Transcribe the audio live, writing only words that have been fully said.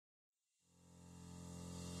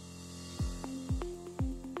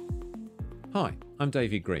Hi, I'm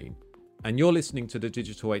David Green, and you're listening to the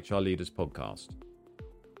Digital HR Leaders podcast.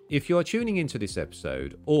 If you are tuning into this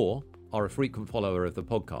episode or are a frequent follower of the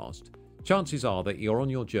podcast, chances are that you're on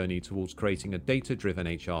your journey towards creating a data-driven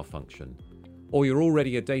HR function, or you're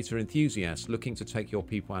already a data enthusiast looking to take your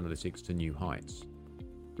people analytics to new heights.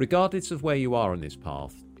 Regardless of where you are on this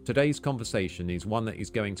path, today's conversation is one that is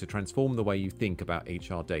going to transform the way you think about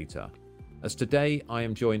HR data. As today, I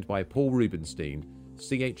am joined by Paul Rubenstein,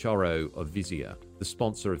 CHRO of Visier, the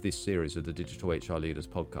sponsor of this series of the Digital HR Leaders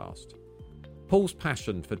podcast. Paul's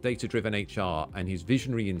passion for data-driven HR and his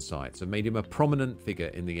visionary insights have made him a prominent figure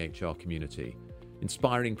in the HR community,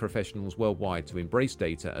 inspiring professionals worldwide to embrace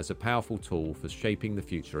data as a powerful tool for shaping the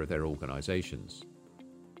future of their organizations.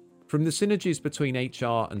 From the synergies between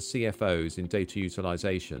HR and CFOs in data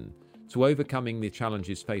utilization to overcoming the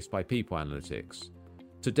challenges faced by people analytics,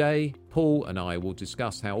 today, Paul and I will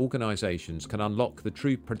discuss how organizations can unlock the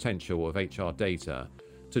true potential of HR data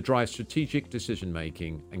to drive strategic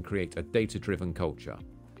decision-making and create a data-driven culture.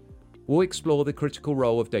 We'll explore the critical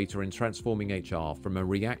role of data in transforming HR from a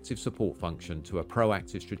reactive support function to a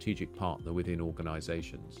proactive strategic partner within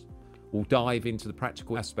organizations. We'll dive into the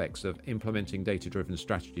practical aspects of implementing data-driven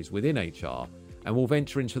strategies within HR, and we'll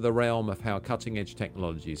venture into the realm of how cutting-edge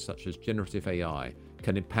technologies such as generative AI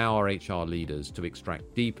can empower HR leaders to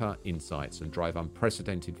extract deeper insights and drive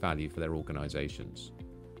unprecedented value for their organizations.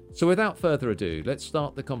 So without further ado, let's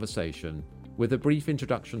start the conversation with a brief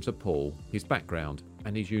introduction to Paul, his background,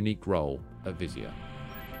 and his unique role at Visier.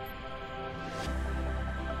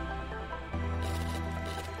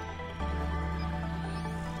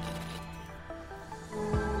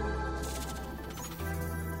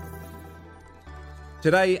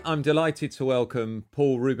 Today, I'm delighted to welcome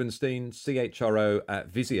Paul Rubenstein, CHRO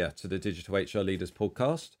at Visier, to the Digital HR Leaders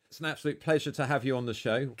podcast. It's an absolute pleasure to have you on the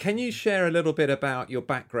show. Can you share a little bit about your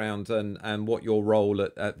background and what your role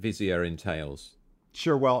at Visier entails?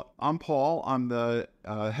 Sure. Well, I'm Paul. I'm the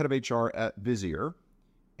head of HR at Visier,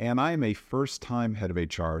 and I am a first-time head of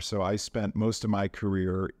HR. So I spent most of my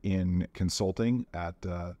career in consulting at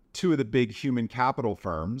two of the big human capital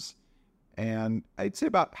firms. And I'd say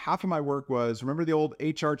about half of my work was, remember the old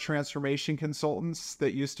HR transformation consultants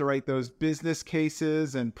that used to write those business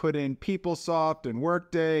cases and put in PeopleSoft and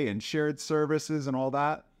Workday and shared services and all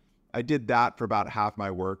that? I did that for about half my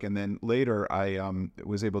work. And then later I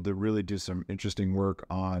was able to really do some interesting work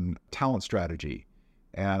on talent strategy.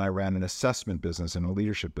 And I ran an assessment business and a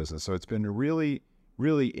leadership business. So it's been a really,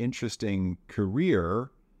 really interesting career.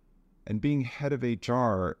 And being head of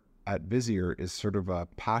HR at Visier is sort of a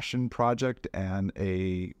passion project and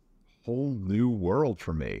a whole new world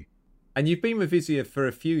for me. And you've been with Visier for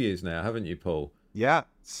a few years now, haven't you, Paul? Yeah,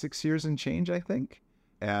 6 years and change, I think.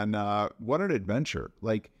 And what an adventure.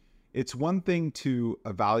 Like, it's one thing to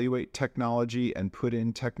evaluate technology and put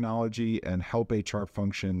in technology and help HR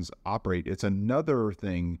functions operate. It's another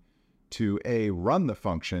thing to A, run the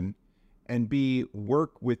function, and B,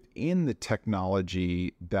 work within the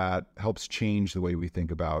technology that helps change the way we think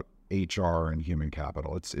about HR and human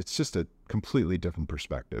capital. It's just a completely different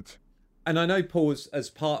perspective. And I know, Paul, as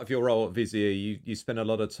part of your role at Visier, you spend a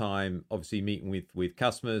lot of time obviously meeting with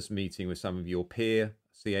customers, meeting with some of your peer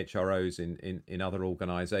CHROs in other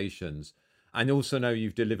organizations. And also know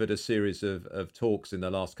you've delivered a series of talks in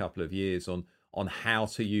the last couple of years on how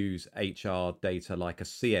to use HR data like a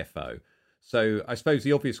CFO. So I suppose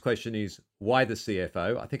the obvious question is, why the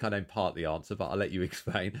CFO? I think I know part of the answer, but I'll let you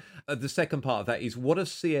explain. The second part of that is, what are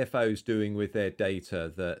CFOs doing with their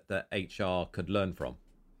data that HR could learn from?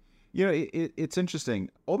 You know, it's interesting.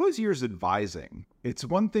 All those years advising, it's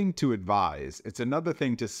one thing to advise. It's another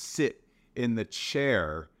thing to sit in the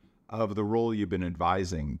chair of the role you've been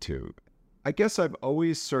advising to. I guess I've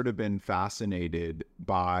always sort of been fascinated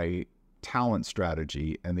by talent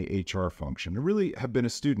strategy and the HR function. I really have been a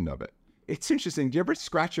student of it. It's interesting. Do you ever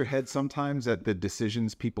scratch your head sometimes at the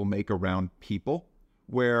decisions people make around people,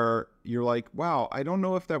 where you're like, wow, I don't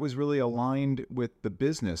know if that was really aligned with the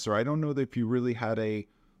business, or I don't know if you really had a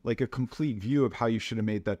complete view of how you should have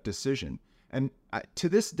made that decision. And to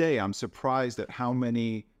this day, I'm surprised at how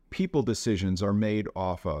many people decisions are made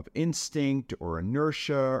off of instinct or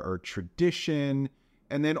inertia or tradition.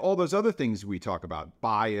 And then all those other things we talk about,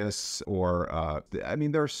 bias, or,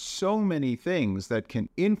 there are so many things that can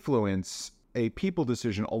influence a people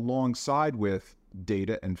decision alongside with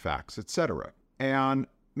data and facts, et cetera. And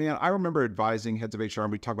man, I remember advising heads of HR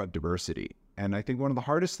and we talk about diversity. And I think one of the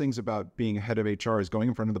hardest things about being a head of HR is going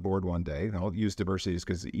in front of the board one day. And I'll use diversity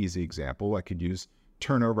because it's an easy example. I could use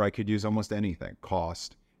turnover. I could use almost anything,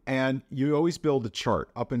 cost. And you always build a chart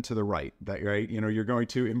up and to the right, that, right? You're going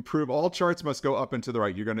to improve. All charts must go up and to the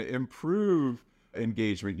right. You're going to improve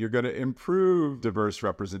engagement. You're going to improve diverse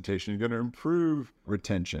representation. You're going to improve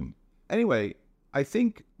retention. Anyway, I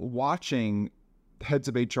think watching heads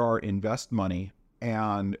of HR invest money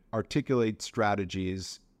and articulate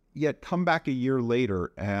strategies, yet come back a year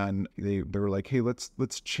later and they were like, hey,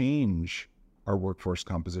 let's change our workforce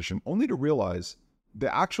composition, only to realize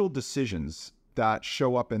the actual decisions that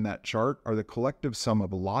show up in that chart are the collective sum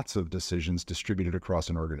of lots of decisions distributed across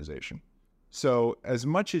an organization. So as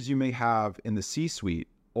much as you may have in the C-suite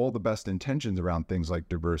all the best intentions around things like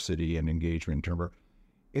diversity and engagement,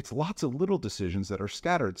 it's lots of little decisions that are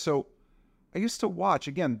scattered. So I used to watch,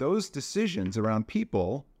 again, those decisions around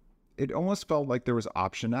people. It almost felt like there was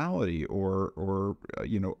optionality or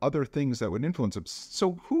other things that would influence them.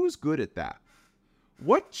 So who's good at that?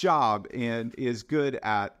 What job is good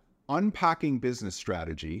at unpacking business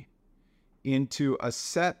strategy into a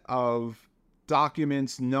set of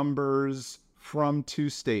documents, numbers from two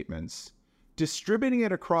statements, distributing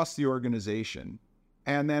it across the organization,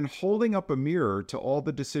 and then holding up a mirror to all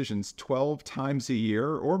the decisions 12 times a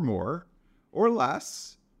year or more or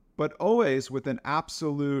less, but always with an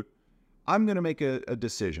absolute, I'm going to make a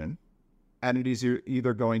decision, and it is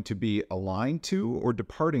either going to be aligned to or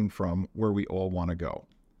departing from where we all want to go.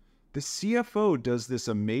 The CFO does this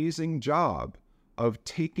amazing job of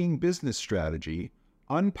taking business strategy,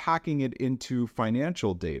 unpacking it into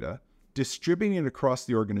financial data, distributing it across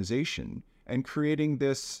the organization, and creating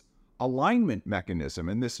this alignment mechanism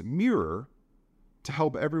and this mirror to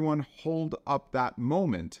help everyone hold up that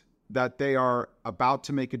moment that they are about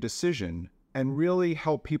to make a decision, and really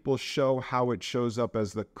help people show how it shows up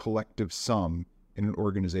as the collective sum in an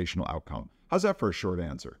organizational outcome. How's that for a short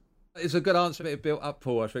answer? It's a good answer that it built up,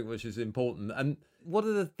 Paul, I think, which is important. And what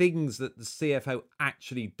are the things that the CFO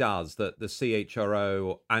actually does that the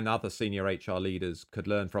CHRO and other senior HR leaders could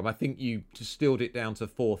learn from? I think you distilled it down to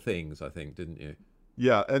 4 things, I think, didn't you?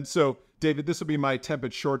 Yeah. And so, David, this will be my attempt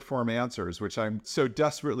at short form answers, which I'm so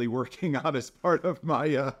desperately working on as part of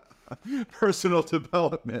my personal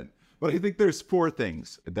development. But I think there's 4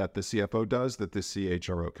 things that the CFO does that the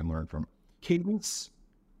CHRO can learn from: cadence,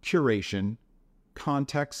 curation,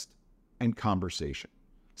 context, and conversation.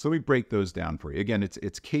 So let me break those down for you. Again,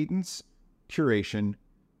 it's cadence, curation,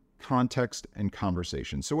 context, and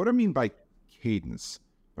conversation. So what I mean by cadence,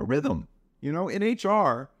 a rhythm. In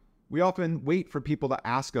HR, we often wait for people to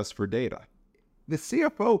ask us for data. The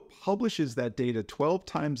CFO publishes that data 12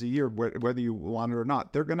 times a year, whether you want it or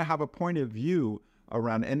not. They're going to have a point of view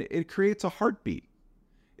around, and it creates a heartbeat.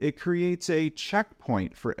 It creates a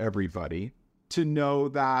checkpoint for everybody to know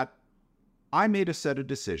that I made a set of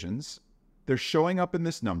decisions. They're showing up in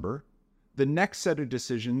this number. The next set of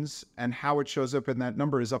decisions and how it shows up in that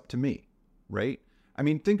number is up to me, right? I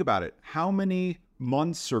mean, think about it. How many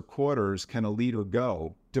months or quarters can a leader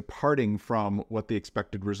go departing from what the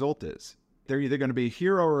expected result is? They're either going to be a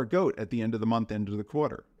hero or a goat at the end of the month, end of the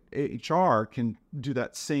quarter. HR can do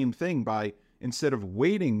that same thing by, instead of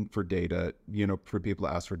waiting for data, for people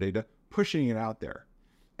to ask for data, pushing it out there.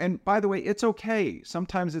 And by the way, it's okay.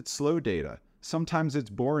 Sometimes it's slow data. Sometimes it's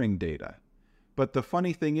boring data. But the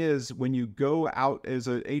funny thing is, when you go out as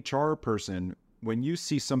an HR person, when you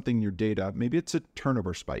see something in your data, maybe it's a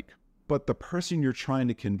turnover spike, but the person you're trying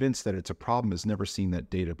to convince that it's a problem has never seen that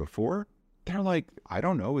data before. They're like, I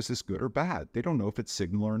don't know, is this good or bad? They don't know if it's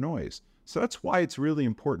signal or noise. So that's why it's really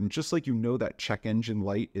important. Just like that check engine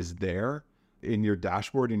light is there in your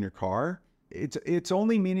dashboard in your car, it's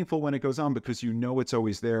only meaningful when it goes on because it's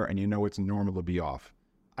always there and it's normal to be off.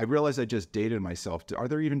 I realize I just dated myself. Are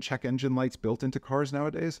there even check engine lights built into cars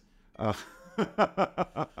nowadays? You're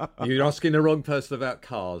asking the wrong person about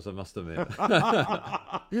cars, I must admit.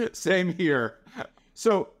 Same here.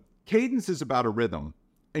 So cadence is about a rhythm,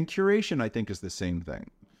 and curation, I think, is the same thing.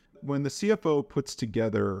 When the CFO puts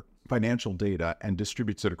together financial data and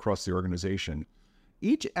distributes it across the organization,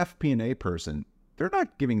 each FP&A person, they're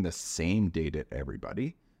not giving the same data to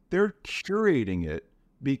everybody. They're curating it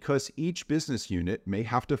because each business unit may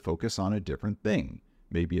have to focus on a different thing.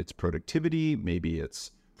 Maybe it's productivity, maybe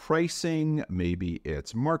it's pricing, maybe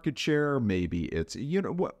it's market share, maybe it's,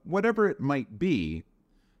 whatever it might be,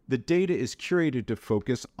 the data is curated to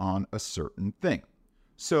focus on a certain thing.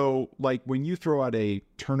 So like when you throw out a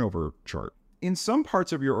turnover chart, in some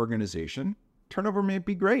parts of your organization, turnover may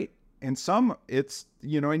be great. And some it's,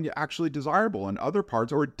 and actually desirable. In other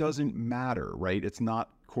parts, or it doesn't matter, right? It's not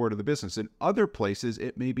core to the business. In other places,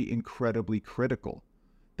 it may be incredibly critical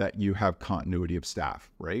that you have continuity of staff,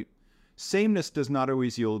 right? Sameness does not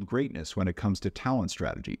always yield greatness when it comes to talent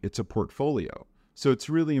strategy. It's a portfolio. So it's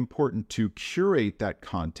really important to curate that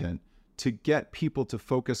content to get people to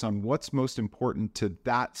focus on what's most important to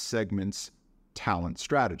that segment's talent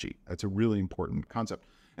strategy. That's a really important concept.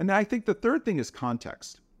 And I think the third thing is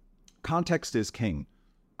context. Context is king.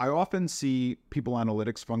 I often see people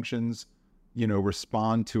analytics functions,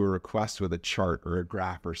 respond to a request with a chart or a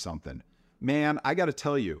graph or something. Man, I got to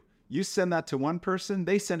tell you, you send that to one person,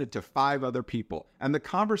 they send it to 5 other people. And the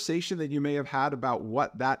conversation that you may have had about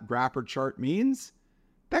what that graph or chart means,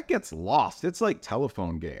 that gets lost. It's like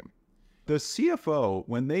telephone game. The CFO,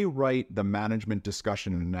 when they write the management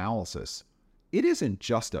discussion and analysis, it isn't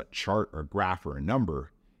just a chart or graph or a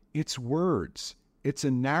number. It's words. It's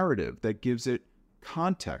a narrative that gives it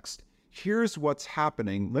context. Here's what's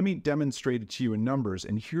happening. Let me demonstrate it to you in numbers,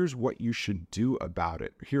 and here's what you should do about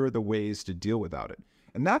it. Here are the ways to deal without it.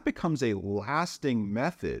 And that becomes a lasting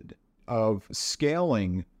method of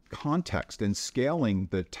scaling context and scaling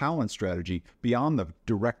the talent strategy beyond the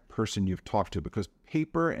direct person you've talked to, because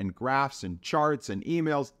paper and graphs and charts and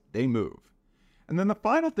emails, they move. And then the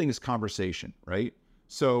final thing is conversation, right?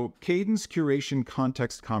 So cadence, curation,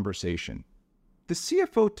 context, conversation. The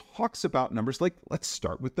CFO talks about numbers, like, let's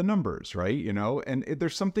start with the numbers, right? And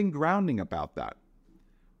there's something grounding about that.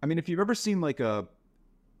 I mean, if you've ever seen like a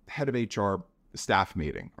head of HR staff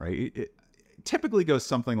meeting, right? It typically goes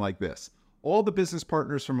something like this. All the business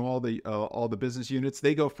partners from all the business units,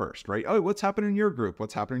 they go first, right? Oh, what's happening in your group?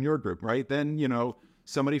 What's happening in your group, right? Then,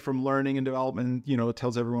 somebody from learning and development,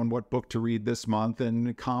 tells everyone what book to read this month.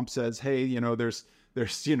 And comp says, hey, there's,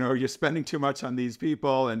 you're spending too much on these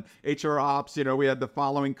people, and HR ops, we had the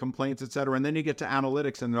following complaints, et cetera. And then you get to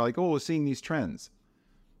analytics and they're like, oh, we're seeing these trends.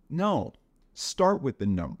 No, start with the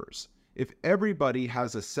numbers. If everybody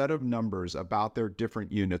has a set of numbers about their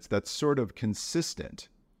different units that's sort of consistent,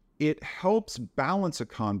 it helps balance a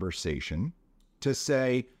conversation to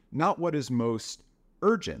say, not what is most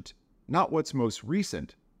urgent, not what's most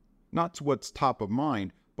recent, not what's top of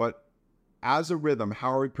mind, but as a rhythm,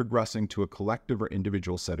 how are we progressing to a collective or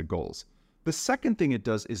individual set of goals? The second thing it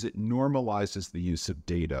does is it normalizes the use of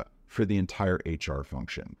data for the entire HR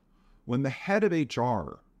function. When the head of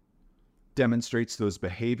HR demonstrates those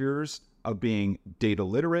behaviors of being data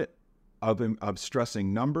literate, of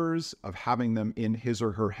stressing numbers, of having them in his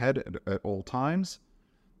or her head at all times,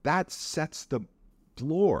 that sets the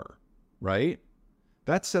floor, right?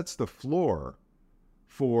 That sets the floor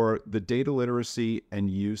for the data literacy and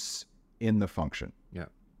use in the function. Yeah,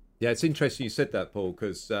 it's interesting you said that, Paul,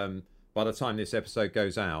 because by the time this episode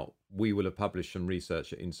goes out, we will have published some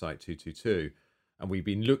research at Insight 222, and we've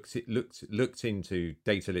been looked into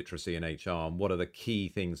data literacy in HR and what are the key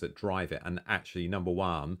things that drive it. And actually, number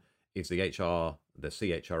one is the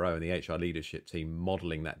CHRO and the HR leadership team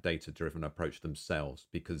modeling that data-driven approach themselves,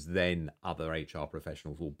 because then other HR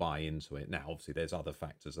professionals will buy into it. Now, obviously, there's other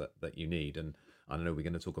factors that you need, and I know we're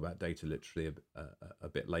going to talk about data literacy a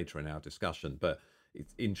bit later in our discussion, but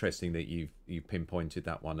it's interesting that you pinpointed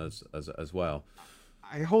that one as well.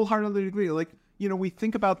 I wholeheartedly agree. We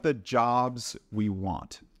think about the jobs we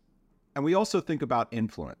want, and we also think about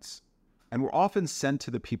influence, and we're often sent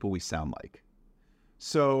to the people we sound like.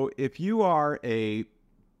 So if you are a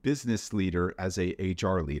business leader as a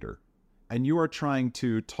HR leader, and you are trying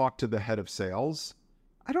to talk to the head of sales,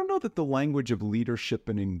 I don't know that the language of leadership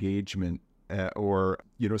and engagement or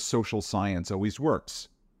social science always works.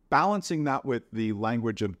 Balancing that with the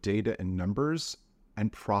language of data and numbers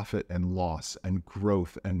and profit and loss and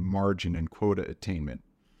growth and margin and quota attainment,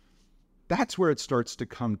 that's where it starts to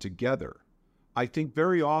come together. I think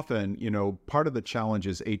very often, part of the challenge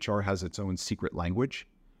is HR has its own secret language,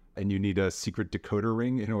 and you need a secret decoder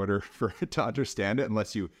ring in order for it to understand it,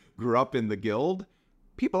 unless you grew up in the guild.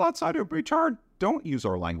 People outside of HR don't use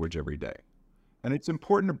our language every day. And it's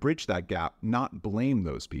important to bridge that gap, not blame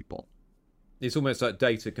those people. It's almost like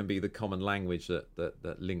data can be the common language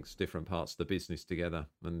that links different parts of the business together.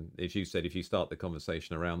 And as you said, if you start the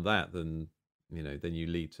conversation around that, then you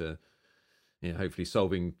lead to hopefully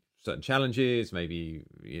solving certain challenges, maybe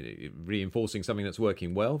reinforcing something that's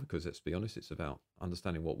working well, because let's be honest, it's about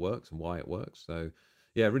understanding what works and why it works. So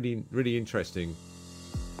yeah, really, really interesting.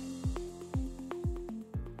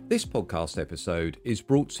 This podcast episode is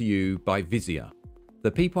brought to you by Visio,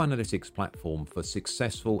 the people analytics platform for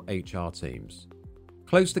successful HR teams.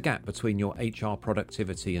 Close the gap between your HR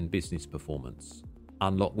productivity and business performance.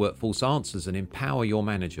 Unlock workforce answers and empower your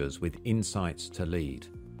managers with insights to lead.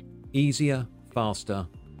 Easier, faster,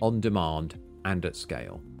 on demand, and at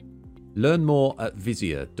scale. Learn more at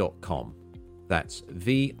visier.com. That's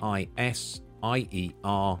VISIER.com.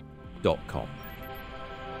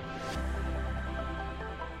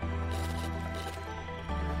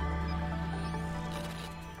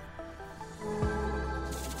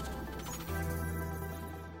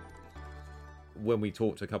 when we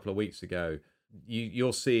talked a couple of weeks ago,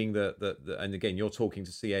 you're seeing that, and again, you're talking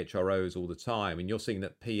to CHROs all the time, and you're seeing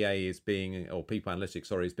that people analytics,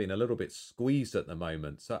 sorry, is being a little bit squeezed at the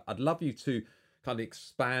moment. So I'd love you to kind of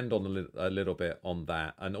expand on a little bit on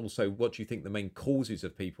that, and also what do you think the main causes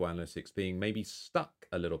of people analytics being maybe stuck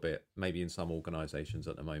a little bit, maybe in some organizations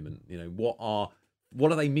at the moment?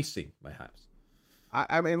 What are they missing, perhaps?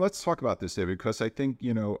 I mean, let's talk about this, David, because I think,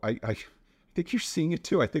 I think you're seeing it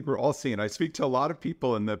too. I think we're all seeing it. I speak to a lot of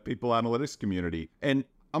people in the people analytics community, and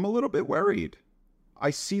I'm a little bit worried. I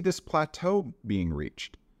see this plateau being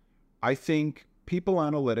reached. I think people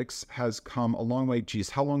analytics has come a long way. Geez,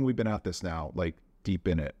 how long have we been at this now? Like deep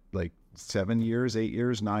in it, like 7 years, 8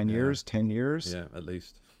 years, 9 years, 10 years? Yeah, at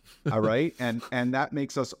least. All right. And that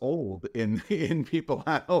makes us old in people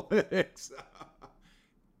analytics.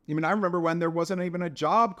 I mean, I remember when there wasn't even a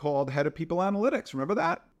job called head of people analytics. Remember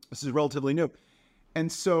that? This is relatively new.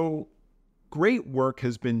 And so great work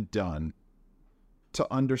has been done to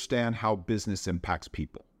understand how business impacts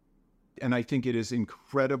people. And I think it is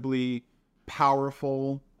incredibly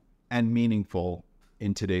powerful and meaningful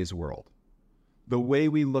in today's world. The way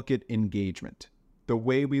we look at engagement, the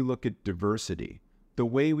way we look at diversity, the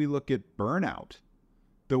way we look at burnout,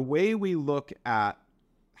 the way we look at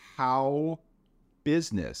how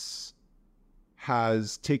business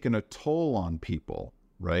has taken a toll on people,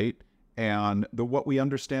 right? And what we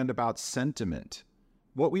understand about sentiment,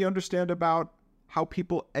 what we understand about how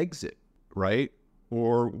people exit, right?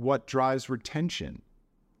 Or what drives retention.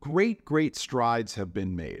 Great strides have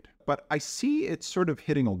been made, but I see it sort of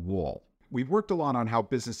hitting a wall. We've worked a lot on how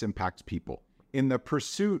business impacts people. In the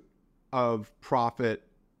pursuit of profit,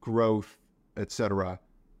 growth, etc.,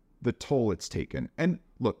 the toll it's taken. And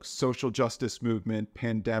look, social justice movement,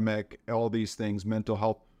 pandemic, all these things, mental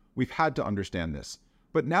health, we've had to understand this.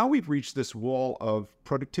 But now we've reached this wall of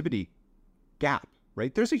productivity gap,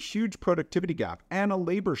 right? There's a huge productivity gap and a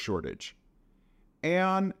labor shortage.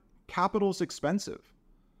 And capital's expensive.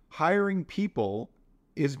 Hiring people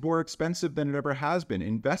is more expensive than it ever has been.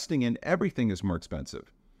 Investing in everything is more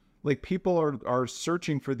expensive. Like people are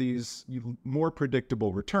searching for these more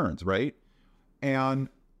predictable returns, right? And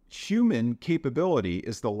human capability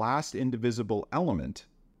is the last indivisible element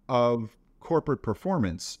of corporate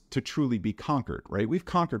performance to truly be conquered, right? We've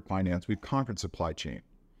conquered finance, we've conquered supply chain.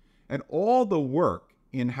 And all the work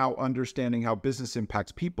in how understanding how business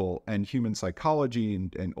impacts people and human psychology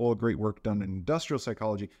and all great work done in industrial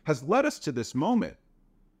psychology has led us to this moment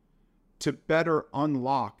to better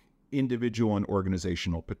unlock individual and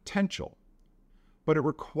organizational potential. But it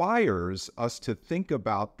requires us to think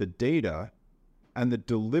about the data and the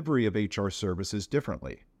delivery of HR services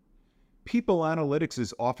differently. People analytics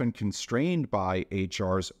is often constrained by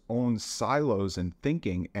HR's own silos in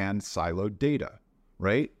thinking and siloed data,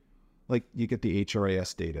 right? Like you get the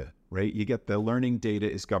HRIS data, right? You get the learning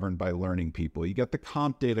data is governed by learning people. You get the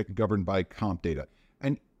comp data governed by comp data.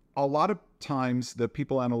 And a lot of times the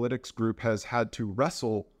people analytics group has had to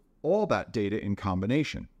wrestle all that data in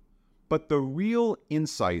combination. But the real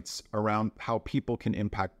insights around how people can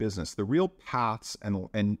impact business, the real paths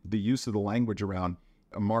and the use of the language around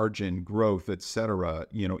margin, growth, et cetera,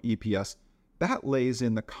 EPS, that lays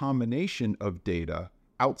in the combination of data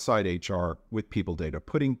outside HR with people data,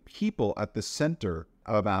 putting people at the center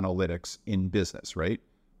of analytics in business, right?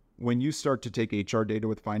 When you start to take HR data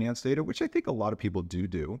with finance data, which I think a lot of people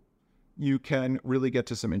do, you can really get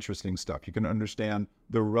to some interesting stuff. You can understand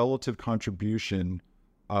the relative contribution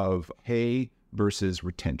of pay versus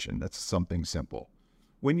retention. That's something simple.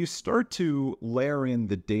 When you start to layer in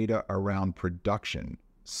the data around production,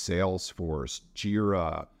 Salesforce,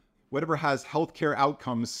 Jira, whatever has healthcare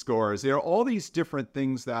outcomes scores, there are all these different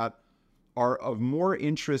things that are of more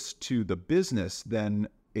interest to the business than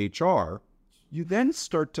HR. You then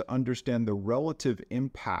start to understand the relative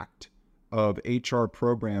impact of HR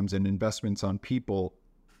programs and investments on people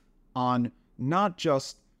on not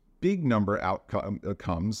just big number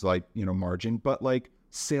outcomes like, margin, but like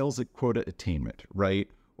sales at quota attainment, right?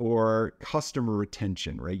 Or customer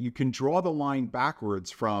retention, right? You can draw the line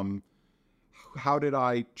backwards from how did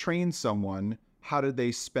I train someone? How did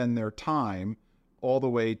they spend their time? All the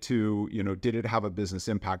way to, did it have a business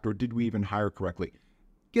impact or did we even hire correctly?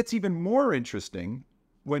 Gets even more interesting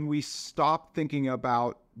when we stop thinking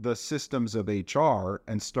about the systems of HR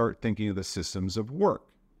and start thinking of the systems of work.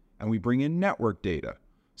 And we bring in network data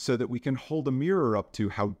so that we can hold a mirror up to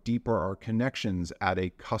how deep are our connections at a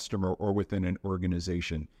customer or within an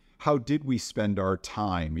organization. How did we spend our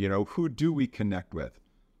time? Who do we connect with?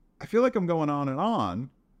 I feel like I'm going on,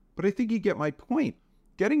 but I think you get my point.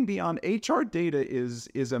 Getting beyond HR data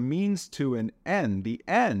is a means to an end. The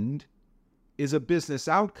end is a business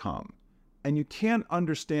outcome. And you can't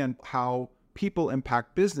understand how people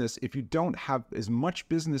impact business if you don't have as much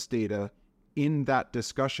business data in that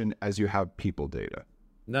discussion as you have people data.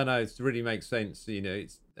 No, it really makes sense.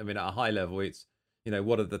 At a high level, it's,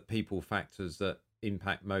 what are the people factors that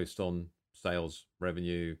impact most on sales,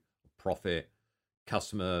 revenue, profit,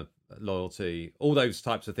 customer loyalty, all those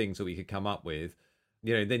types of things that we could come up with.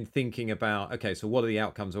 Then thinking about, okay, so what are the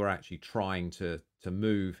outcomes we're actually trying to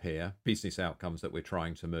move here, business outcomes that we're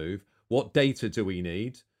trying to move? What data do we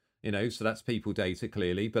need? So that's people data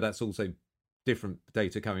clearly, but that's also different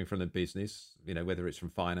data coming from the business, whether it's from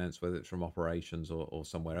finance, whether it's from operations or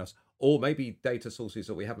somewhere else, or maybe data sources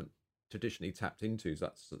that we haven't traditionally tapped into. So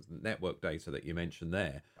that's network data that you mentioned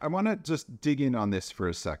there. I want to just dig in on this for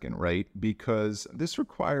a second, right? Because this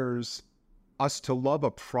requires us to love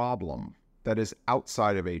a problem that is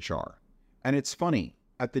outside of HR. And it's funny,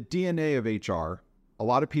 at the DNA of HR, a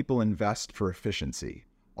lot of people invest for efficiency.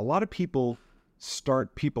 A lot of people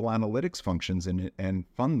start people analytics functions and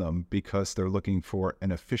fund them because they're looking for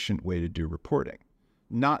an efficient way to do reporting,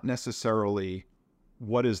 not necessarily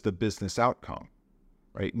what is the business outcome,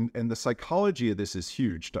 right? And the psychology of this is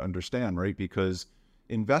huge to understand, right? Because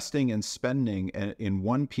investing and spending in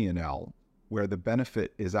one P&L where the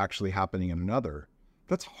benefit is actually happening in another,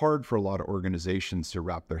 that's hard for a lot of organizations to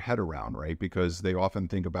wrap their head around, right? Because they often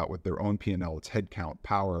think about with their own P&L, it's headcount,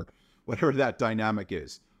 power, whatever that dynamic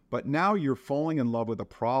is. But now you're falling in love with a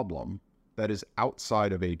problem that is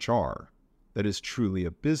outside of HR, that is truly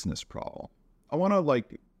a business problem. I want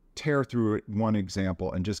to tear through one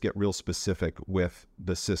example and just get real specific with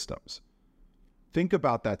the systems. Think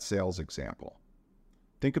about that sales example.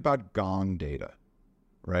 Think about gong data,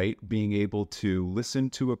 right? Being able to listen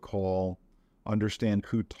to a call, understand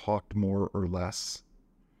who talked more or less,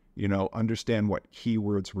 understand what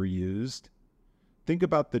keywords were used. Think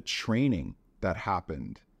about the training that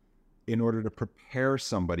happened in order to prepare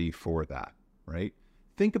somebody for that, right?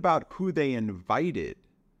 Think about who they invited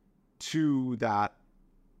to that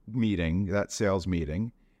meeting, that sales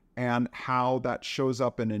meeting, and how that shows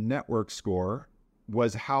up in a network score.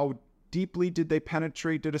 Was how deeply did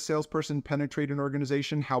a salesperson penetrate an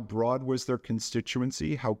organization? How broad was their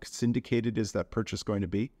constituency? How syndicated is that purchase going to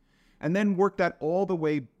be? And then work that all the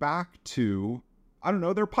way back to,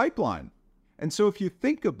 their pipeline. And so if you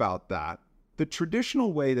think about that, the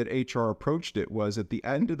traditional way that HR approached it was at the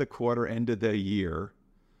end of the quarter, end of the year,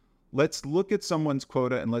 let's look at someone's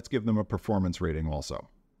quota and let's give them a performance rating also.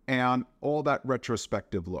 And all that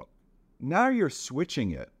retrospective look. Now you're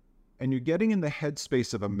switching it and you're getting in the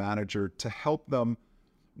headspace of a manager to help them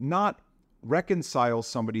not reconcile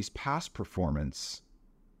somebody's past performance,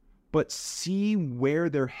 but see where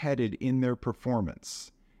they're headed in their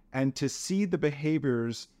performance and to see the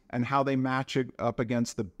behaviors and how they match it up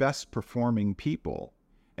against the best performing people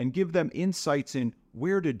and give them insights in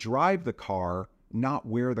where to drive the car, not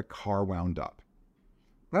where the car wound up.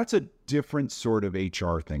 That's a different sort of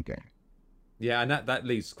HR thinking. Yeah, and that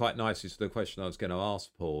leads quite nicely to the question I was going to ask,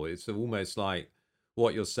 Paul. It's almost like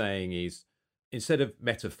what you're saying is, instead of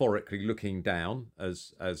metaphorically looking down,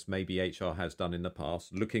 as maybe HR has done in the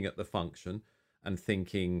past, looking at the function and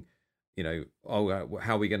thinking, how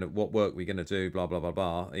are we going to, what work are we going to do, blah, blah, blah,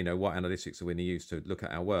 blah, what analytics are we going to use to look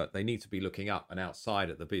at our work? They need to be looking up and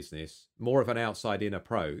outside at the business, more of an outside-in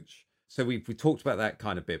approach. So we talked about that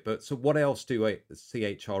kind of bit, but so what else do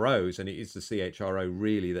CHROs, and it is the CHRO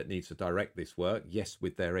really that needs to direct this work, yes,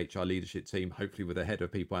 with their HR leadership team, hopefully with the head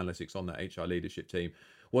of people analytics on that HR leadership team.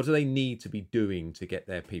 What do they need to be doing to get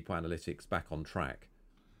their people analytics back on track?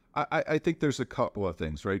 I think there's a couple of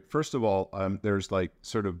things, right? First of all, there's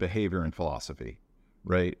sort of behavior and philosophy,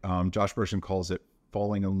 right? Josh Bersin calls it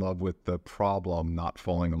falling in love with the problem, not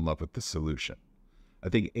falling in love with the solution. I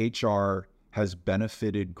think HR has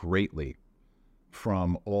benefited greatly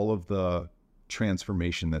from all of the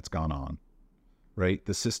transformation that's gone on, right?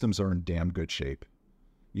 The systems are in damn good shape.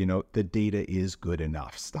 The data is good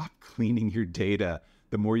enough. Stop cleaning your data.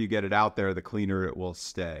 The more you get it out there, the cleaner it will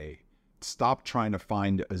stay. Stop trying to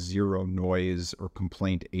find a zero noise or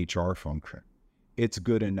complaint HR function. It's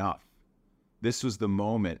good enough. This was the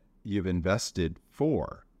moment you've invested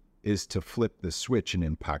for, is to flip the switch and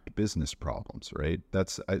impact business problems, right?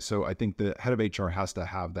 So I think the head of HR has to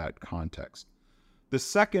have that context. The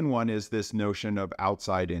second one is this notion of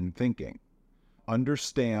outside-in thinking.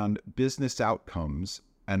 Understand business outcomes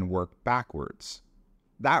and work backwards.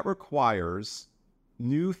 That requires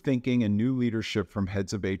new thinking and new leadership from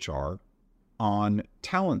heads of HR on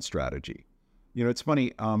talent strategy. It's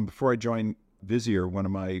funny, before I joined Visier, one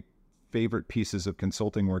of my favorite pieces of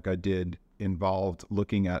consulting work I did involved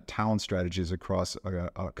looking at talent strategies across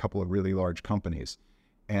a couple of really large companies.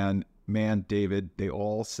 And man, David, they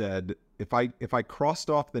all said, if I crossed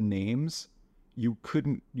off the names, you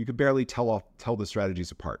could barely tell the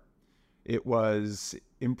strategies apart. It was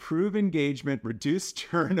improve engagement, reduce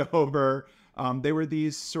turnover. They were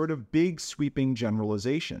these sort of big sweeping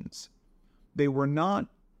generalizations. They were not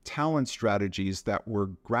talent strategies that were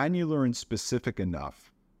granular and specific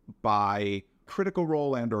enough by critical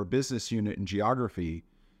role and or business unit and geography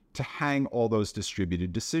to hang all those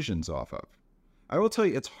distributed decisions off of. I will tell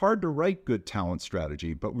you, it's hard to write good talent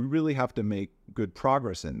strategy, but we really have to make good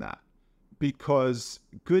progress in that, because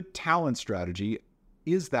good talent strategy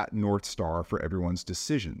is that North Star for everyone's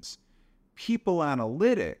decisions. People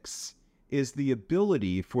analytics is the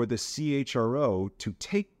ability for the CHRO to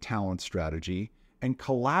take talent strategy and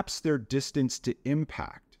collapse their distance to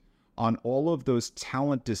impact on all of those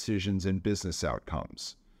talent decisions and business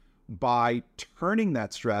outcomes by turning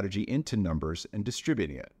that strategy into numbers and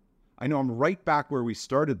distributing it. I know I'm right back where we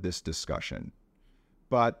started this discussion,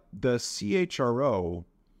 but the CHRO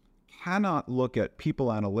cannot look at people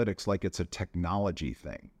analytics like it's a technology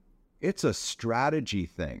thing. It's a strategy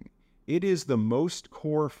thing. It is the most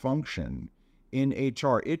core function in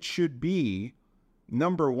HR. It should be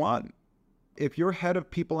number one. If your head of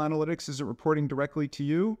people analytics isn't reporting directly to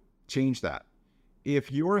you, change that.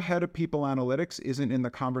 If your head of people analytics isn't in the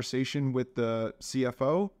conversation with the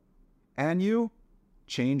CFO and you,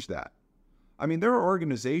 change that. I mean, there are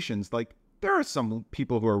organizations like, there are some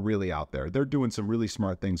people who are really out there. They're doing some really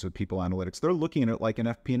smart things with people analytics. They're looking at it like an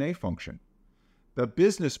FP&A function. The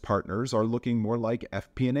business partners are looking more like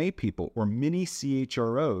FP&A people or mini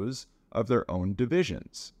CHROs of their own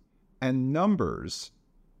divisions. And numbers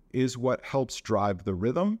is what helps drive the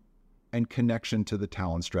rhythm and connection to the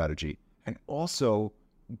talent strategy, and also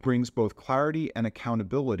brings both clarity and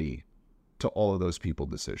accountability to all of those people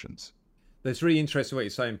decisions. That's really interesting what you're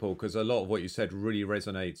saying, Paul, because a lot of what you said really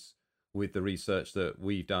resonates with the research that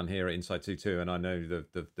we've done here at Insight 22, and I know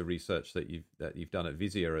the research that you've done at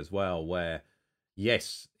Vizia as well, where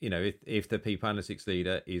yes, if the people analytics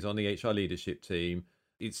leader is on the HR leadership team,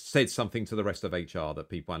 it said something to the rest of HR that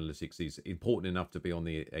people analytics is important enough to be on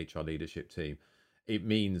the HR leadership team. It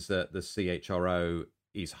means that the CHRO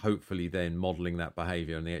is hopefully then modeling that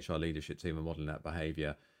behavior, and the HR leadership team are modeling that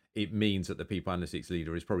behavior. It means that the people analytics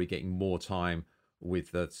leader is probably getting more time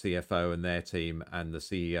with the CFO and their team, and the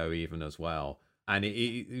CEO even as well. And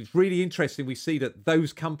it's really interesting. We see that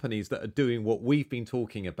those companies that are doing what we've been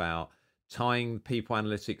talking about, tying people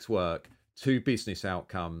analytics work to business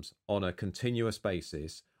outcomes on a continuous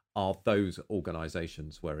basis, are those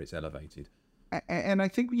organizations where it's elevated. And I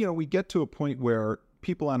think, we get to a point where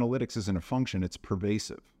people analytics isn't a function, it's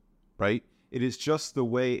pervasive, right? It is just the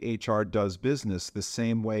way HR does business, the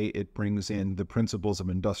same way it brings in the principles of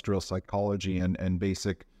industrial psychology and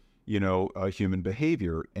basic, human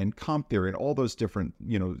behavior and comp theory and all those different,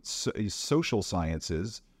 social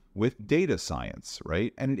sciences with data science,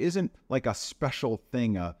 right? And it isn't like a special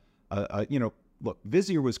thing. Look,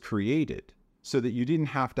 Vizia was created so that you didn't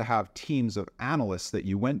have to have teams of analysts that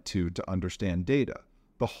you went to understand data.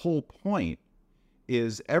 The whole point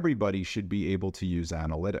is everybody should be able to use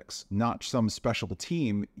analytics, not some special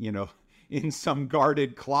team, in some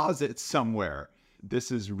guarded closet somewhere.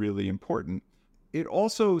 This is really important. It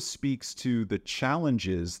also speaks to the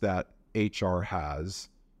challenges that HR has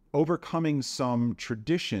overcoming some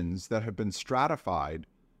traditions that have been stratified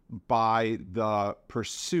by the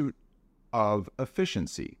pursuit of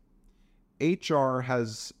efficiency. HR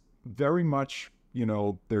has very much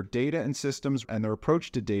their data and systems and their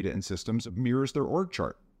approach to data and systems mirrors their org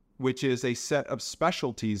chart, which is a set of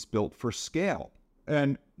specialties built for scale.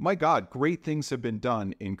 And my God, great things have been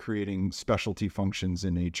done in creating specialty functions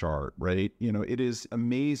in HR, right? It is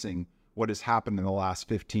amazing what has happened in the last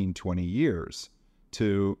 15, 20 years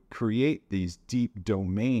to create these deep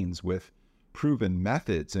domains with proven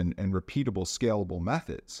methods and repeatable, scalable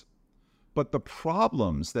methods. But the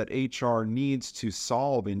problems that HR needs to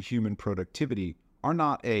solve in human productivity are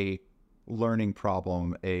not a learning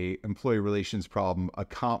problem, a employee relations problem, a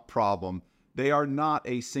comp problem. They are not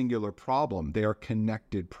a singular problem. They are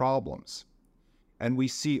connected problems. And we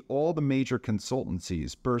see all the major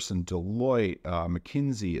consultancies, Burson, Deloitte,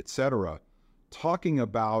 McKinsey, et cetera, talking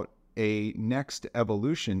about a next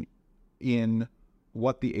evolution in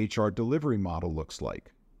what the HR delivery model looks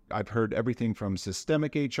like. I've heard everything from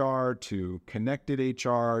systemic HR to connected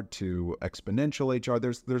HR to exponential HR.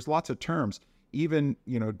 There's lots of terms. Even,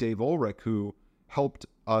 Dave Ulrich, who helped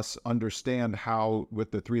us understand how,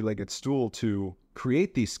 with the three-legged stool, to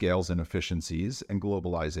create these scales and efficiencies and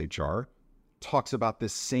globalize HR, talks about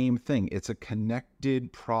this same thing. It's a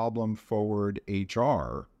connected, problem-forward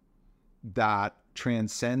HR that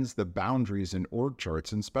transcends the boundaries in org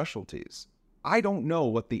charts and specialties. I don't know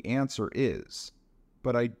what the answer is,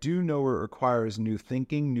 but I do know it requires new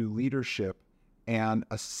thinking, new leadership, and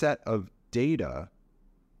a set of data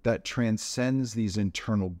that transcends these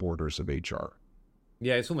internal borders of HR.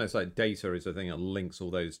 Yeah, it's almost like data is a thing that links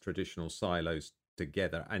all those traditional silos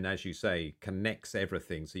together. And as you say, connects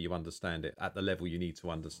everything so you understand it at the level you need to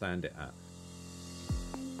understand it at.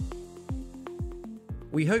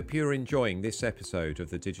 We hope you're enjoying this episode of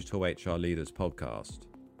the Digital HR Leaders podcast.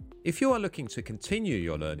 If you are looking to continue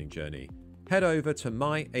your learning journey, head over to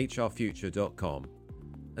myhrfuture.com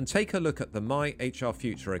and take a look at the My HR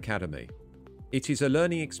Future Academy. It is a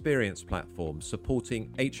learning experience platform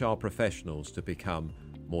supporting HR professionals to become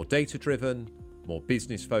more data-driven, more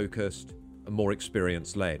business-focused, and more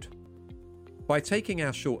experience-led. By taking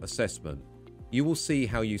our short assessment, you will see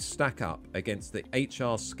how you stack up against the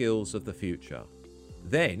HR skills of the future.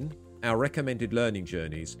 Then, our recommended learning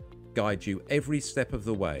journeys guide you every step of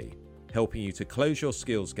the way, helping you to close your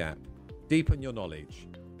skills gap, deepen your knowledge,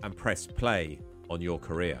 and press play on your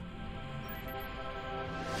career.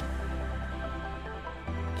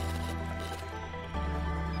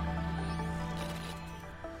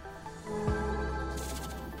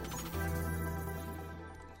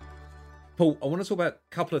 Paul, I want to talk about a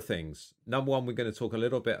couple of things. Number one, we're going to talk a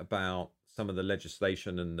little bit about some of the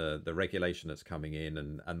legislation and the regulation that's coming in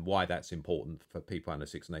and why that's important for people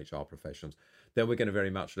analytics and HR professionals. Then we're going to very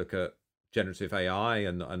much look at generative AI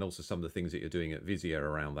and also some of the things that you're doing at Visio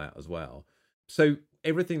around that as well. So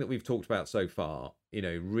everything that we've talked about so far,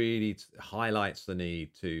 really highlights the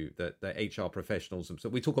need that HR professionals. So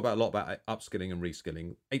we talk about a lot about upskilling and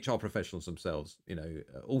reskilling. HR professionals themselves,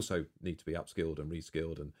 also need to be upskilled and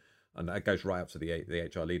reskilled, and that goes right up to the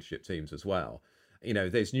HR leadership teams as well.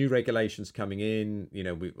 There's new regulations coming in.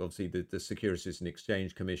 We obviously the Securities and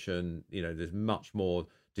Exchange Commission. There's much more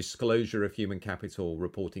disclosure of human capital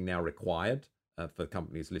reporting now required for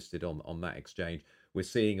companies listed on that exchange. We're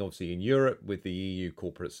seeing obviously in Europe with the EU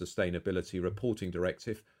Corporate Sustainability Reporting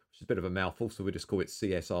Directive, which is a bit of a mouthful, so we just call it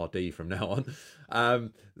CSRD from now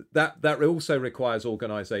on. That also requires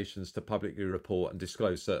organisations to publicly report and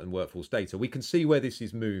disclose certain workforce data. We can see where this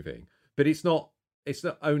is moving, but it's not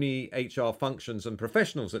only HR functions and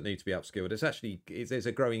professionals that need to be upskilled. There's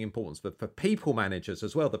a growing importance for people managers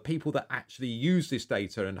as well, the people that actually use this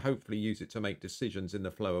data and hopefully use it to make decisions in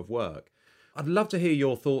the flow of work. I'd love to hear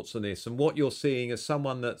your thoughts on this and what you're seeing as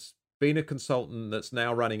someone that's been a consultant that's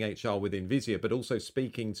now running HR within Visio, but also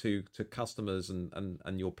speaking to customers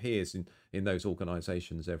and your peers in those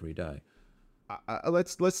organizations every day.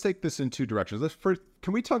 Let's take this in two directions.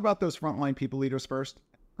 Can we talk about those frontline people leaders first?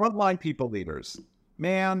 Frontline people leaders,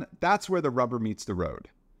 man, that's where the rubber meets the road.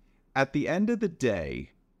 At the end of the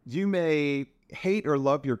day, you may hate or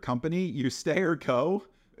love your company, you stay or go.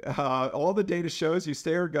 All the data shows you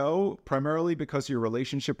stay or go primarily because of your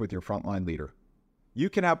relationship with your frontline leader. You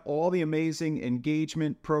can have all the amazing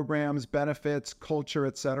engagement programs, benefits, culture,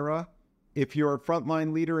 etc. If you're a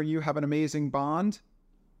frontline leader and you have an amazing bond,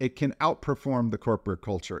 it can outperform the corporate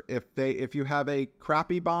culture. If you have a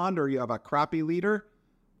crappy bond or you have a crappy leader,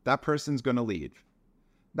 that person's going to leave.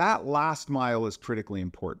 That last mile is critically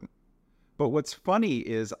important. But what's funny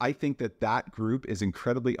is I think that group is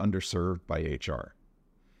incredibly underserved by HR.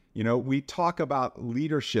 We talk about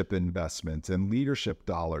leadership investments and leadership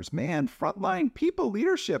dollars. Man, frontline people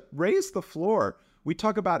leadership, raise the floor. We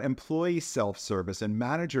talk about employee self-service and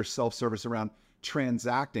manager self-service around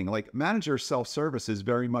transacting. Like manager self-service has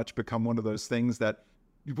very much become one of those things that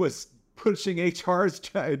was pushing HR's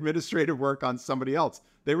administrative work on somebody else.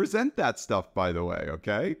 They resent that stuff, by the way,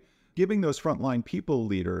 okay? Giving those frontline people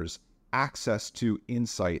leaders access to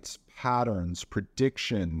insights, patterns,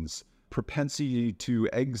 predictions, propensity to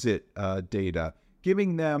exit data,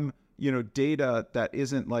 giving them, data that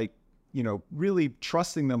isn't like, really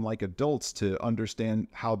trusting them like adults to understand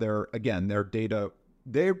how their data,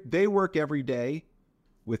 they work every day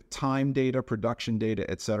with time data, production data,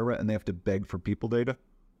 et cetera, and they have to beg for people data.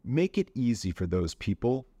 Make it easy for those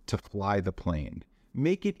people to fly the plane.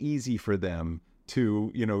 Make it easy for them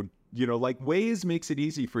to, like Waze makes it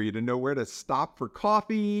easy for you to know where to stop for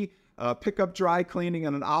coffee, pick up dry cleaning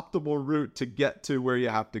on an optimal route to get to where you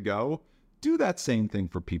have to go. Do that same thing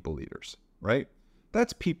for people leaders, right?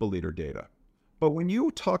 That's people leader data. But when you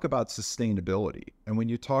talk about sustainability and when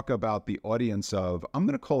you talk about the audience of, I'm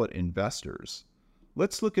going to call it investors,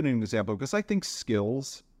 let's look at an example because I think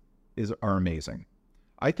skills are amazing.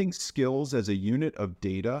 I think skills as a unit of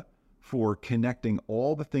data for connecting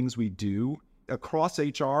all the things we do across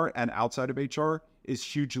HR and outside of HR is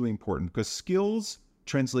hugely important because skills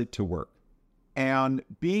translate to work. And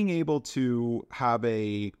being able to have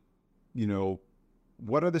what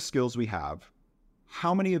are the skills we have?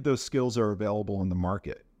 How many of those skills are available in the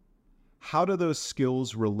market? How do those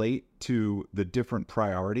skills relate to the different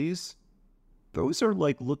priorities? Those are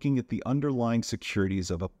like looking at the underlying securities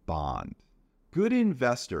of a bond. Good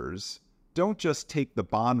investors don't just take the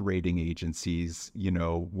bond rating agency's,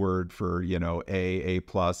 word for, A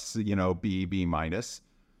plus, B, B minus.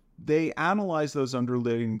 They analyze those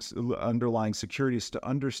underlying securities to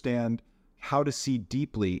understand how to see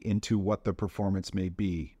deeply into what the performance may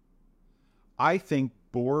be. I think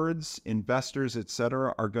boards, investors, et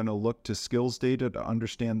cetera, are going to look to skills data to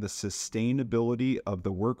understand the sustainability of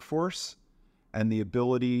the workforce and the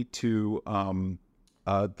ability to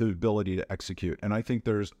execute. And I think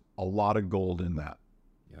there's a lot of gold in that.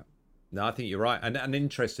 Yeah, no, I think you're right. And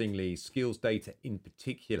interestingly, skills data in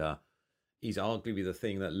particular is arguably the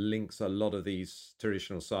thing that links a lot of these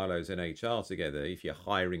traditional silos in HR together. If you're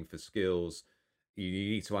hiring for skills, you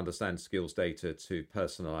need to understand skills data to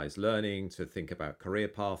personalize learning, to think about career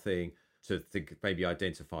pathing, to think maybe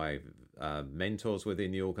identify mentors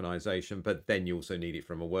within the organization. But then you also need it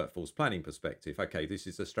from a workforce planning perspective. Okay, this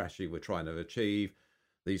is the strategy we're trying to achieve.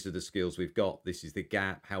 These are the skills we've got. This is the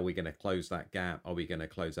gap. How are we going to close that gap? Are we going to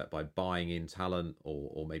close that by buying in talent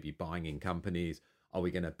or maybe buying in companies? Are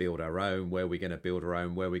we going to build our own? Where are we going to build our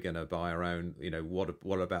own? Where are we going to buy our own?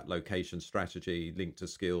 What about location strategy linked to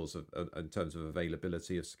skills in terms of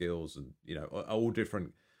availability of skills and, all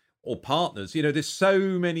different or partners? There's so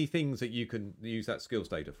many things that you can use that skills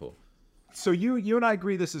data for. So you and I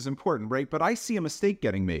agree this is important, right? But I see a mistake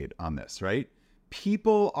getting made on this, right?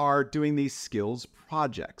 People are doing these skills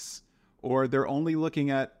projects, or they're only looking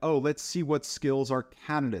at, let's see what skills our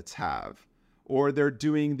candidates have. Or they're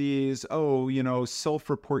doing these,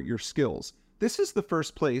 self-report your skills. This is the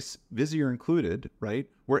first place, Visier included, right,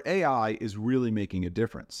 where AI is really making a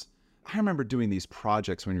difference. I remember doing these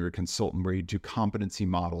projects when you were a consultant where you'd do competency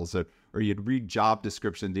models or you'd read job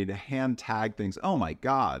descriptions, you'd hand tag things. Oh my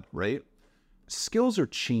God, right? Skills are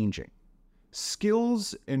changing.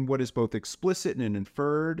 Skills in what is both explicit and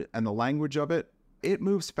inferred and the language of it, it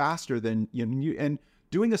moves faster than you. And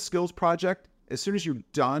doing a skills project, as soon as you're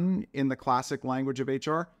done in the classic language of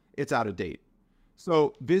HR, it's out of date.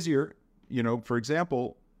 So Visier, for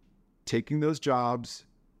example, taking those jobs,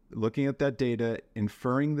 looking at that data,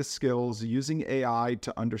 inferring the skills, using AI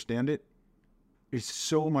to understand it is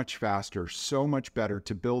so much faster, so much better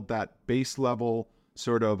to build that base level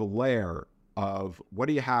sort of layer of what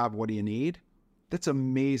do you have, what do you need? That's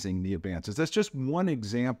amazing, the advances. That's just one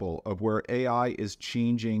example of where AI is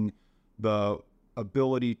changing the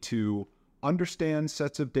ability to understand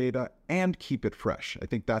sets of data and keep it fresh. I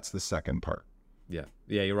think that's the second part. Yeah,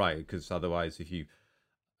 you're right. Because otherwise, if you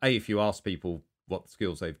ask people what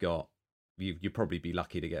skills they've got, you'd probably be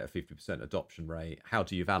lucky to get a 50% adoption rate. How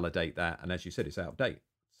do you validate that? And as you said, it's out of date.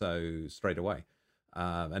 So straight away.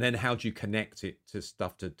 And then how do you connect it to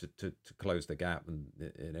stuff to close the gap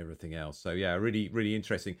and everything else? So yeah, really, really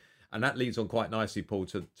interesting. And that leads on quite nicely, Paul,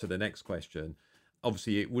 to the next question.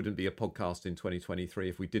 Obviously, it wouldn't be a podcast in 2023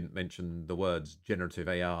 if we didn't mention the words generative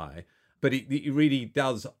AI. But it really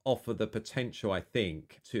does offer the potential, I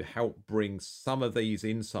think, to help bring some of these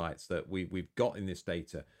insights that we've got in this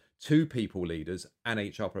data to people leaders and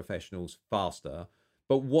HR professionals faster.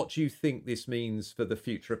 But what do you think this means for the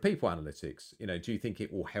future of people analytics? Do you think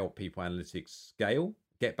it will help people analytics scale,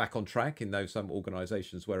 get back on track in some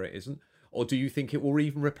organizations where it isn't? Or do you think it will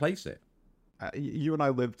even replace it? You and I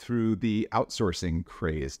lived through the outsourcing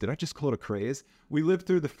craze. Did I just call it a craze? We lived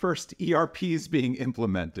through the first ERPs being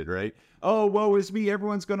implemented, right? Oh, woe is me.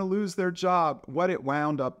 Everyone's going to lose their job. What it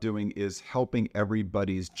wound up doing is helping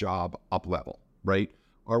everybody's job up level, right?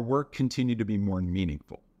 Our work continued to be more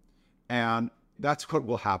meaningful. And that's what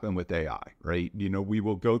will happen with AI, right? We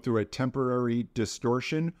will go through a temporary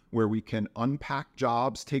distortion where we can unpack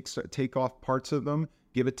jobs, take off parts of them,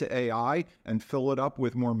 give it to AI, and fill it up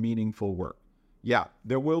with more meaningful work. Yeah,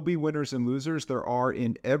 there will be winners and losers. There are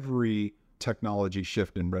in every technology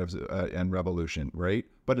shift and revolution, right?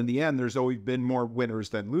 But in the end, there's always been more winners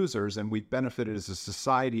than losers, and we've benefited as a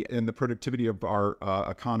society in the productivity of our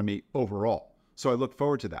economy overall. So I look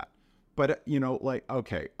forward to that. But,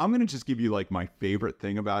 okay, I'm going to just give you my favorite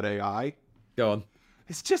thing about AI. Go on.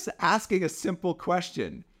 It's just asking a simple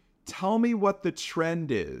question. Tell me what the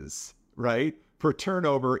trend is, right, for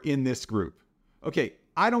turnover in this group. Okay,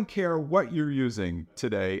 I don't care what you're using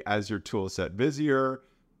today as your tool set, Visier,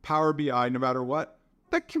 Power BI, no matter what,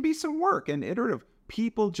 that can be some work and iterative.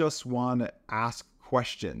 People just want to ask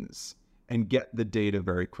questions and get the data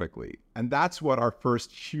very quickly. And that's what our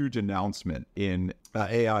first huge announcement in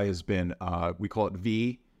AI has been. We call it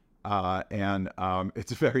V, and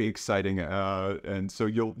it's very exciting. And so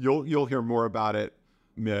you'll hear more about it.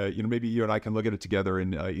 Maybe you and I can look at it together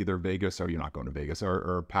in either Vegas, or you're not going to Vegas,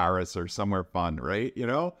 or Paris, or somewhere fun, right?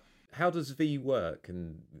 How does V work?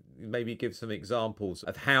 And maybe give some examples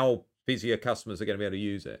of how busier customers are going to be able to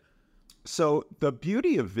use it. So the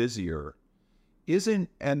beauty of Visier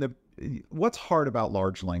what's hard about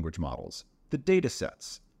large language models? The data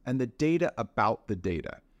sets and the data about the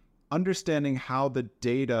data, understanding how the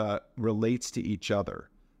data relates to each other.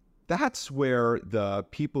 That's where the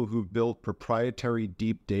people who build proprietary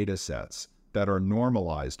deep data sets that are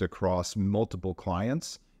normalized across multiple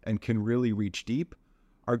clients and can really reach deep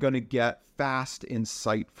are going to get fast,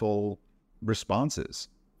 insightful responses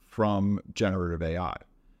from generative AI.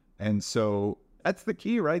 And so that's the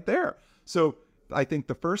key right there. So I think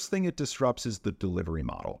the first thing it disrupts is the delivery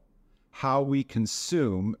model, how we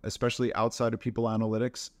consume, especially outside of people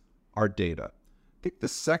analytics, our data. I think the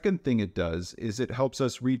second thing it does is it helps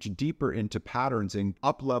us reach deeper into patterns and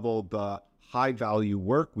up-level the high-value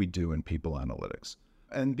work we do in people analytics.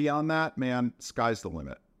 And beyond that, man, sky's the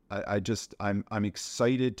limit. I'm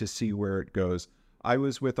excited to see where it goes. I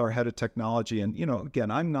was with our head of technology, and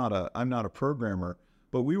again, I'm not a programmer,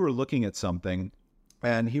 but we were looking at something,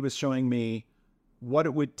 and he was showing me what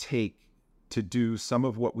it would take to do some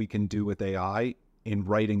of what we can do with AI in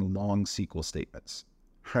writing long SQL statements,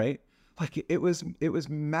 right? Like it was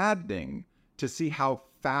maddening to see how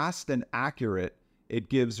fast and accurate it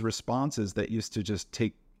gives responses that used to just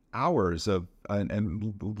take hours of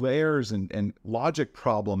and layers and logic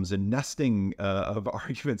problems and nesting of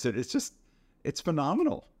arguments. It's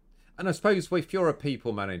phenomenal. And I suppose if you're a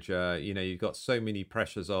people manager, you've got so many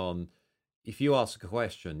pressures on. If you ask a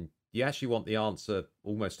question, you actually want the answer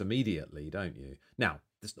almost immediately, don't you? Now,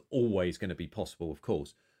 that's not always going to be possible, of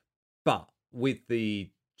course. But with the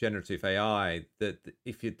generative AI, that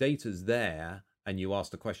if your data's there and you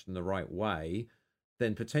ask the question the right way,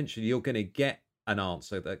 then potentially you're going to get an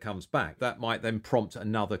answer that comes back. That might then prompt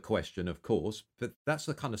another question, of course, but that's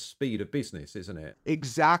the kind of speed of business, isn't it?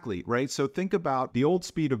 Exactly, right? So think about the old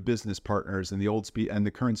speed of business partners and the old speed and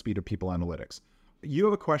the current speed of people analytics. You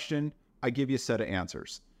have a question, I give you a set of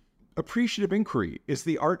answers. Appreciative inquiry is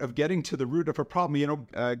the art of getting to the root of a problem.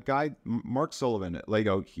 Guy Mark Sullivan at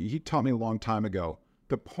Lego, he taught me a long time ago,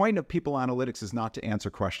 the point of people analytics is not to answer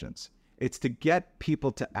questions. It's to get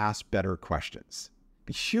people to ask better questions.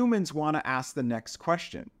 Humans want to ask the next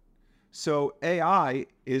question. So AI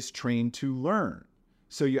is trained to learn.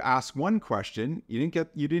 So you ask one question, you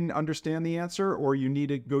didn't understand the answer, or you need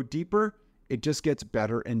to go deeper. It just gets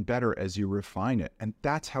better and better as you refine it. And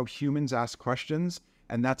that's how humans ask questions.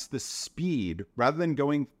 And that's the speed. Rather than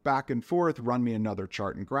going back and forth, run me another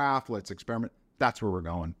chart and graph, let's experiment. That's where we're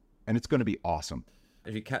going. And it's going to be awesome.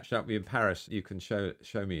 If you catch up with me in Paris, you can show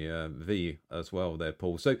me V as well there,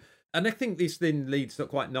 Paul. So, and I think this then leads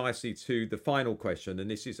quite nicely to the final question. And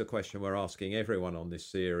this is a question we're asking everyone on this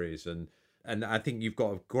series. And I think you've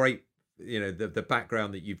got a great, the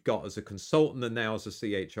background that you've got as a consultant and now as a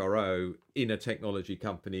CHRO in a technology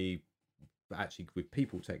company, actually with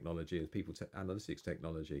people technology, as analytics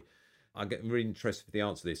technology. I'm getting really interested for the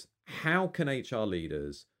answer to this. How can HR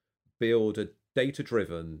leaders build a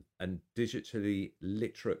data-driven and digitally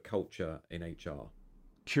literate culture in HR?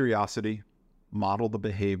 Curiosity, model the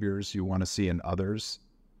behaviors you want to see in others,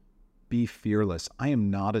 be fearless. I am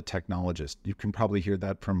not a technologist. You can probably hear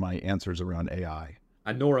that from my answers around AI.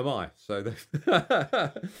 And nor am I. So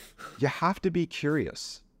you have to be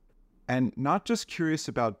curious, and not just curious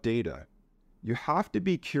about data. You have to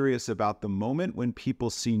be curious about the moment when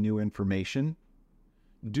people see new information.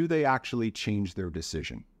 Do they actually change their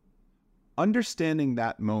decision? Understanding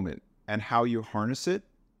that moment and how you harness it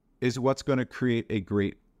is what's going to create a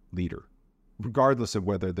great leader, regardless of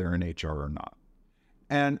whether they're in HR or not.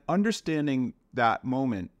 And understanding that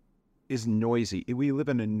moment is noisy. We live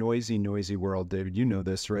in a noisy world, David. You know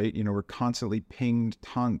this, right? We're constantly pinged,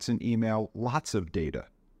 tons and email, lots of data.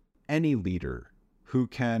 Any leader who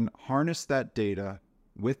can harness that data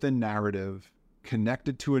with a narrative,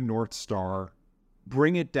 connected to a North Star,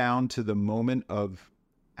 bring it down to the moment of,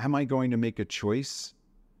 am I going to make a choice?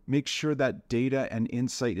 Make sure that data and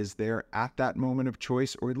insight is there at that moment of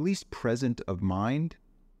choice, or at least present of mind,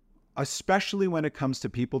 especially when it comes to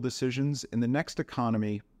people decisions. In the next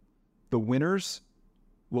economy, the winners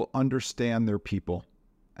will understand their people,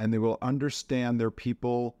 and they will understand their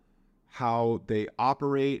people, how they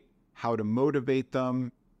operate, how to motivate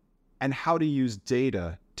them, and how to use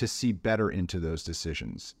data to see better into those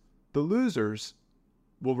decisions. The losers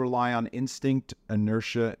will rely on instinct,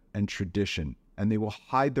 inertia, and tradition, and they will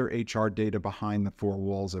hide their HR data behind the four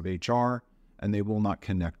walls of HR, and they will not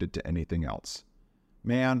connect it to anything else.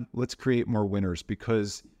 Man, let's create more winners,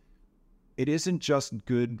 because it isn't just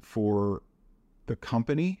good for the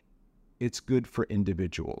company, it's good for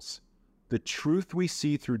individuals. The truth we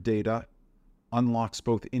see through data unlocks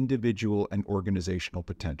both individual and organizational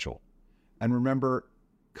potential. And remember,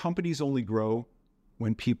 companies only grow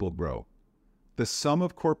when people grow. The sum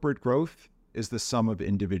of corporate growth is the sum of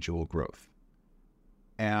individual growth.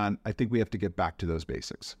 And I think we have to get back to those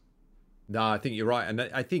basics. No, I think you're right. And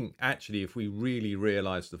I think actually, if we really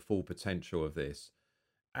realize the full potential of this,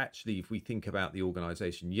 actually, if we think about the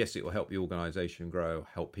organization, yes, it will help the organization grow,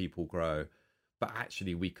 help people grow. But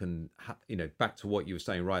actually, we can, back to what you were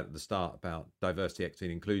saying right at the start about diversity, equity,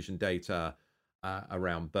 and inclusion data,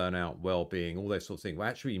 around burnout, well-being, all those sorts of things. We're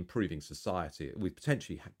actually improving society. We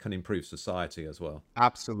potentially can improve society as well.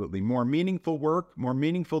 Absolutely. More meaningful work, more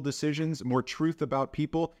meaningful decisions, more truth about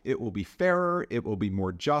people. It will be fairer. It will be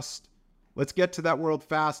more just. Let's get to that world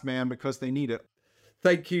fast, man, because they need it.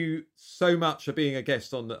 Thank you so much for being a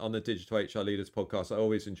guest on the Digital HR Leaders podcast. I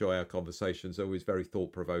always enjoy our conversations, always very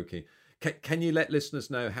thought-provoking. Can you let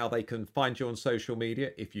listeners know how they can find you on social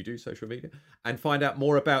media, if you do social media, and find out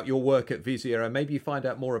more about your work at Visier, and maybe find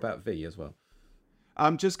out more about V as well?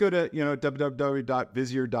 Just go to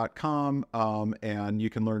www.visier.com, and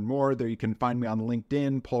you can learn more there. You can find me on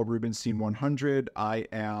LinkedIn, Paul Rubenstein 100. I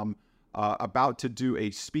am about to do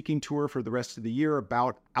a speaking tour for the rest of the year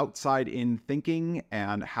about outside-in thinking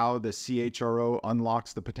and how the CHRO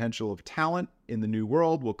unlocks the potential of talent in the new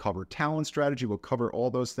world. We'll cover talent strategy. We'll cover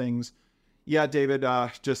all those things. Yeah, David,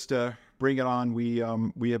 just bring it on. We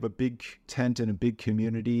have a big tent and a big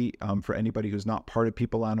community. For anybody who's not part of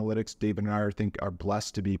People Analytics, David and I are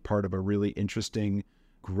blessed to be part of a really interesting,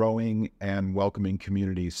 growing, and welcoming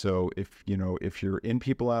community. So if you're in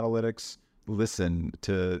People Analytics, listen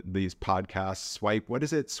to these podcasts.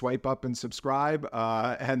 Swipe up and subscribe.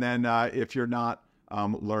 And then if you're not,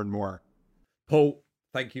 learn more. Paul,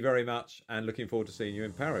 thank you very much, and looking forward to seeing you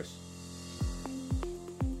in Paris.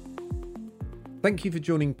 Thank you for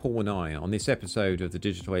joining Paul and I on this episode of the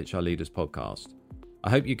Digital HR Leaders podcast. I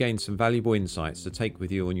hope you gained some valuable insights to take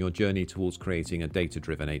with you on your journey towards creating a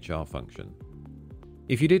data-driven HR function.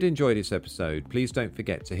 If you did enjoy this episode, please don't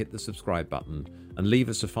forget to hit the subscribe button and leave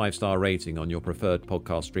us a 5-star rating on your preferred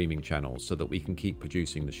podcast streaming channels so that we can keep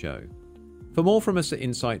producing the show. For more from us at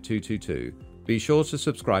Insight 222, be sure to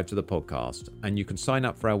subscribe to the podcast, and you can sign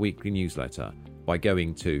up for our weekly newsletter by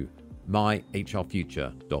going to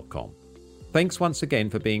myhrfuture.com. Thanks once again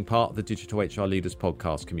for being part of the Digital HR Leaders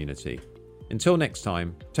podcast community. Until next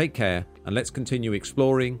time, take care, and let's continue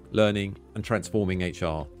exploring, learning, and transforming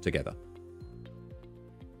HR together.